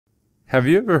Have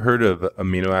you ever heard of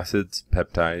amino acids,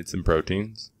 peptides, and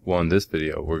proteins? Well, in this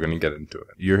video, we're going to get into it.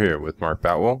 You're here with Mark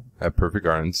Batwell at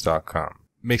perfectgardens.com.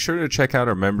 Make sure to check out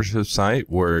our membership site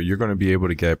where you're going to be able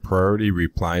to get priority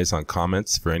replies on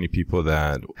comments for any people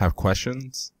that have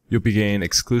questions. You'll be getting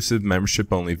exclusive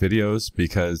membership-only videos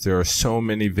because there are so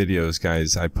many videos,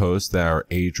 guys, I post that are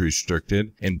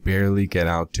age-restricted and barely get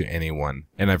out to anyone.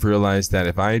 And I've realized that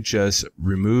if I just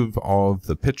remove all of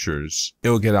the pictures,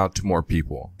 it'll get out to more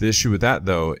people. The issue with that,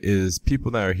 though, is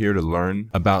people that are here to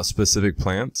learn about specific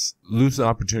plants lose the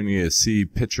opportunity to see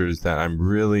pictures that I'm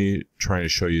really trying to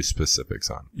show you specifics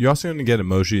on. You're also going to get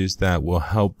emojis that will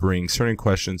help bring certain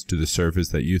questions to the surface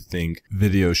that you think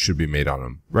videos should be made on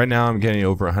them. Right now, I'm getting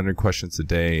over 100 questions a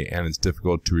day, and it's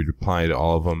difficult to reply to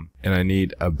all of them, and I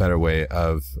need a better way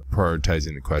of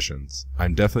prioritizing the questions.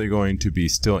 I'm definitely going to be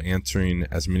still answering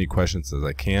as many questions as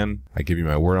I can. I give you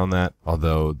my word on that,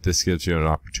 although this gives you an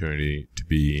opportunity to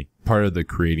be part of the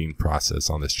creating process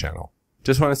on this channel.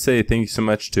 Just want to say thank you so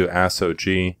much to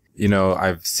AskOG. You know,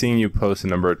 I've seen you post a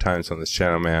number of times on this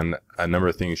channel, man. A number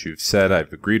of things you've said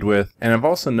I've agreed with. And I've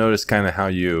also noticed kind of how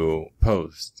you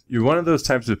post. You're one of those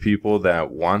types of people that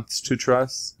wants to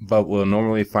trust, but will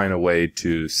normally find a way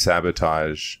to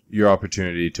sabotage your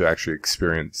opportunity to actually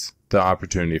experience the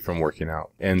opportunity from working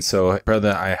out. And so,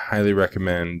 brother, I highly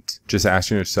recommend just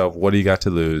asking yourself, what do you got to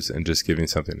lose, and just giving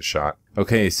something a shot.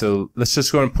 Okay, so let's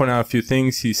just go and point out a few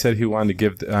things. He said he wanted to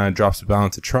give Drops of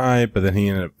Balance a try, but then he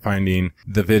ended up finding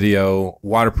the video,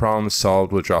 Water Problems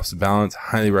Solved with Drops of Balance.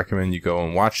 Highly recommend you go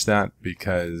and watch that,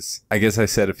 because I guess I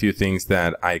said a few things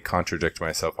that I contradict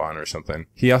myself on or something.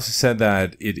 He also said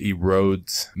that it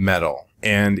erodes metal.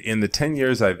 And in the 10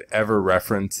 years I've ever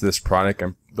referenced this product,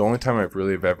 the only time I've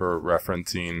really ever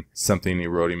referencing something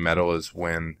eroding metal is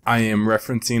when I am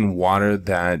referencing water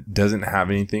that doesn't have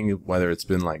anything, whether it's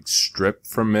been like stripped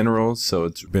from minerals, so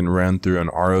it's been run through an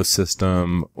RO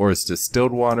system, or it's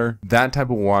distilled water. That type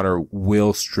of water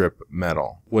will strip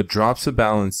metal. What Drops of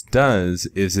Balance does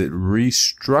is it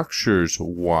restructures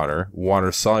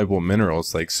water-soluble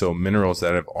minerals, like so minerals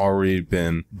that have already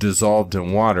been dissolved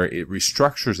in water, it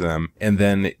restructures them, and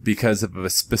then because of a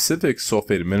specific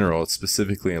sulfated mineral,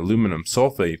 specifically aluminum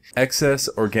sulfate, excess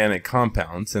organic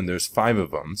compounds, and there's 5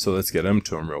 of them, so let's get them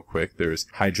to them real quick. There's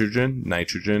hydrogen,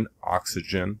 nitrogen,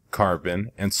 oxygen,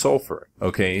 carbon, and sulfur.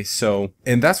 Okay, so,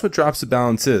 and that's what Drops of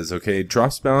Balance is, okay?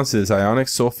 Drops of Balance is ionic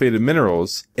sulfated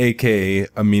minerals, aka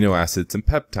amino acids and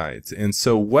peptides. And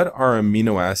so what are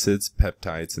amino acids,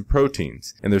 peptides, and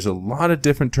proteins? And there's a lot of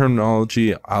different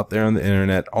terminology out there on the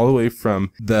internet, all the way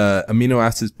from the amino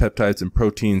acids, peptides, and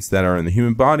proteins that are in the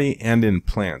human body and in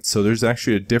plants. So there's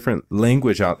actually a different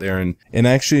language out there, and I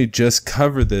actually just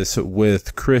covered this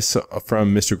with Chris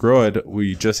from Mr. Grow It.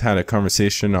 We just had a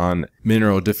conversation on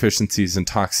mineral deficiencies and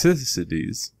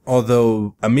toxicities.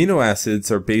 Although amino acids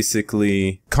are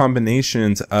basically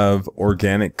combinations of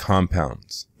organic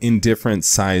compounds in different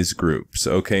size groups.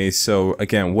 Okay, so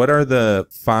again, what are the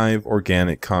 5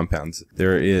 organic compounds?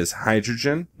 There is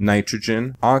hydrogen,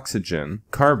 nitrogen, oxygen,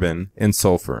 carbon, and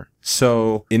sulfur.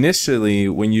 So initially,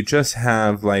 when you just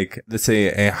have, like, let's say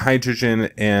a hydrogen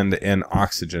and an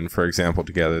oxygen, for example,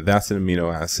 together, that's an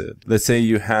amino acid. Let's say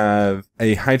you have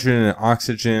a hydrogen and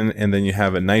oxygen, and then you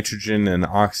have a nitrogen and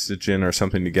oxygen or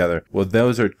something together. Well,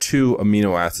 those are 2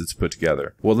 amino acids put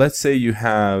together. Well, let's say you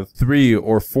have 3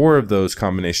 or 4 of those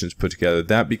combinations put together.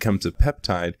 That becomes a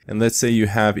peptide. And let's say you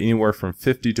have anywhere from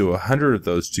 50 to 100 of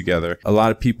those together. A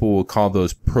lot of people will call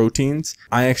those proteins.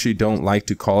 I actually don't like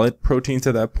to call it proteins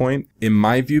at that point. In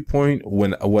my viewpoint,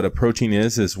 what a protein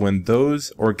is when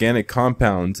those organic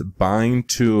compounds bind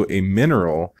to a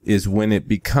mineral is when it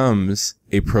becomes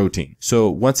a protein. So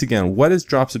once again, what is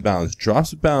Drops of Balance?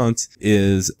 Drops of Balance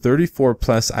is 34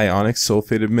 plus ionic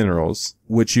sulfated minerals,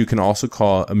 which you can also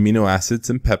call amino acids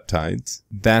and peptides,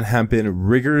 that have been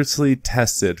rigorously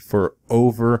tested for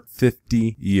over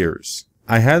 50 years.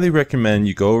 I highly recommend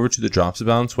you go over to the Drops of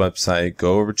Balance website,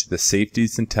 go over to the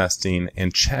safeties and testing,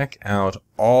 and check out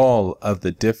all of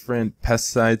the different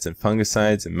pesticides and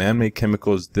fungicides and man-made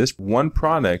chemicals. This one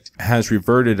product has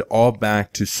reverted all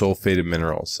back to sulfated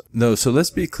minerals. No, so let's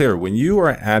be clear. When you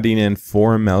are adding in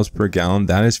 4 mLs per gallon,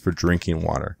 that is for drinking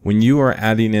water. When you are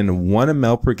adding in 1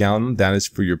 ml per gallon, that is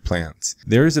for your plants.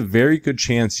 There is a very good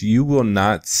chance you will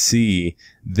not see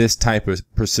this type of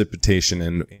precipitation.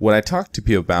 And what I talk to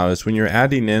people about is when you're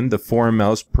adding in the 4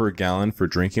 mLs per gallon for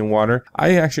drinking water,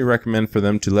 I actually recommend for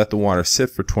them to let the water sit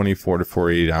for 24 to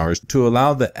 48 hours to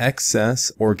allow the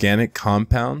excess organic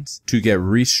compounds to get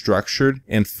restructured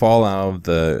and fall out of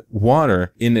the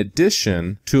water, in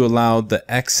addition to allow the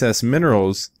excess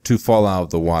minerals to fall out of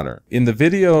the water. In the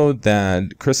video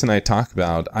that Chris and I talk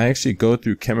about, I actually go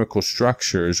through chemical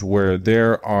structures where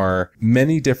there are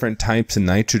many different types of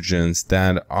nitrogens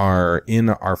that are in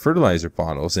our fertilizer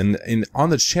bottles. And on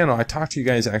this channel, I talk to you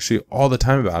guys actually all the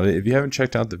time about it. If you haven't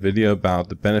checked out the video about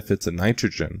the benefits of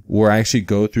nitrogen, where I actually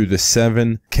go through the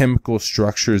 7 chemical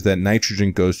structures that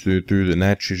nitrogen goes through the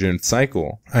nitrogen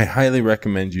cycle, I highly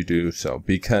recommend you do so,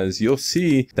 because you'll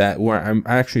see that where I'm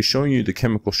actually showing you the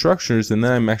chemical structures, and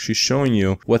then I'm actually showing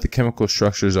you what the chemical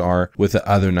structures are with the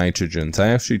other nitrogens. I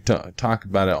actually talk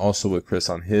about it also with Chris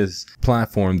on his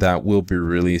platform that will be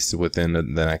released within the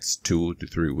next 2 to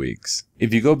 3 weeks.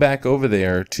 If you go back over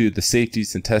there to the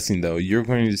safeties and testing though, you're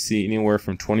going to see anywhere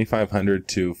from 2,500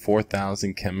 to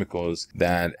 4,000 chemicals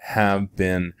that have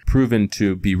been proven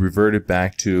to be reverted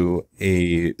back to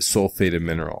a sulfated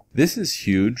mineral. This is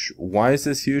huge. Why is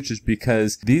this huge? Is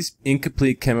because these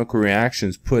incomplete chemical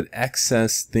reactions put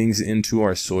excess things into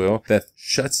our soil that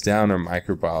shuts down our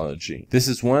microbiology. This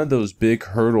is one of those big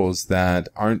hurdles that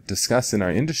aren't discussed in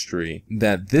our industry,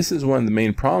 that this is one of the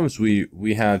main problems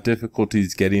we have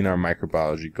difficulties getting our microbiology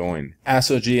going.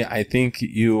 AskOG, I think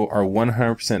you are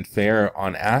 100% fair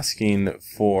on asking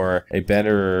for a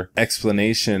better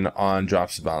explanation on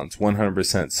drops of balance,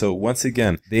 100%. So once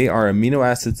again, they are amino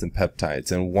acids and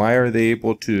peptides, and why are they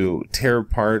able to tear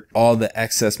apart all the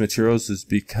excess materials is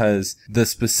because the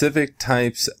specific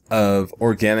types of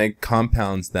organic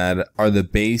compounds that are the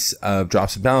base of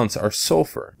drops of balance are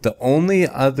sulfur. The only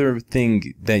other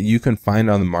thing that you can find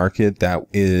on the market that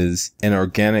is an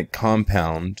organic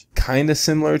compound kind of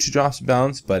similar to drops of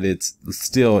balance, but it's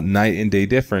still night and day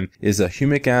different, is a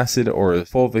humic acid or a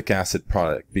fulvic acid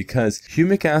product, because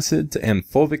humic acids and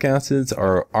fulvic acids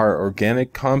are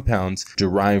organic compounds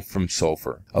derived from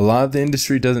sulfur. A lot of the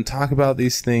industry doesn't talk about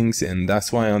these things, and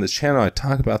that's why on this channel I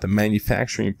talk about the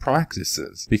manufacturing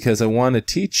practices, because I want to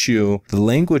teach you the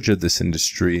language of this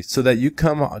industry so that you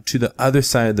come to the other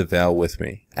side of the veil with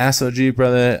me. AskOG,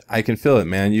 brother, I can feel it,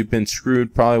 man. You've been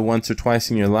screwed probably once or twice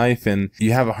in your life, and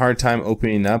you have a hard time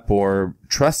opening up or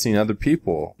trusting other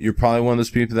people. You're probably one of those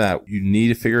people that you need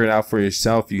to figure it out for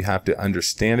yourself. You have to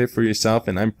understand it for yourself,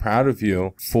 and I'm proud of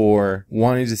you for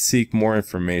wanting to seek more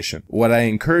information. What I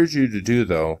encourage you to do,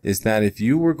 though, is that if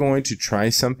you were going to try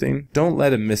something, don't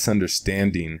let a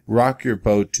misunderstanding rock your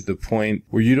boat to the point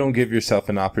where you don't give yourself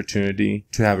an opportunity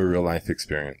to have a real life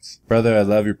experience. Brother, I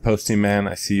love your posting, man.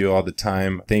 I see you all the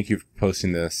time. Thank you for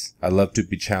posting this. I love to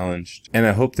be challenged, and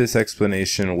I hope this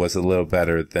explanation was a little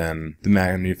better than the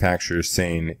manufacturer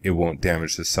saying it won't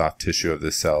damage the soft tissue of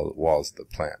the cell walls of the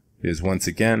plant. Because once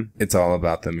again, it's all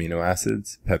about the amino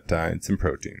acids, peptides, and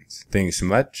proteins. Thank you so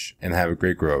much, and have a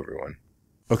great grow, everyone.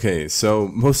 Okay, so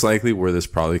most likely where this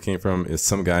probably came from is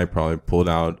some guy probably pulled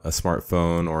out a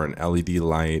smartphone or an LED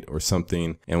light or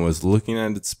something and was looking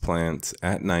at its plants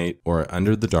at night or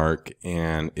under the dark,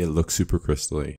 and it looked super crystally.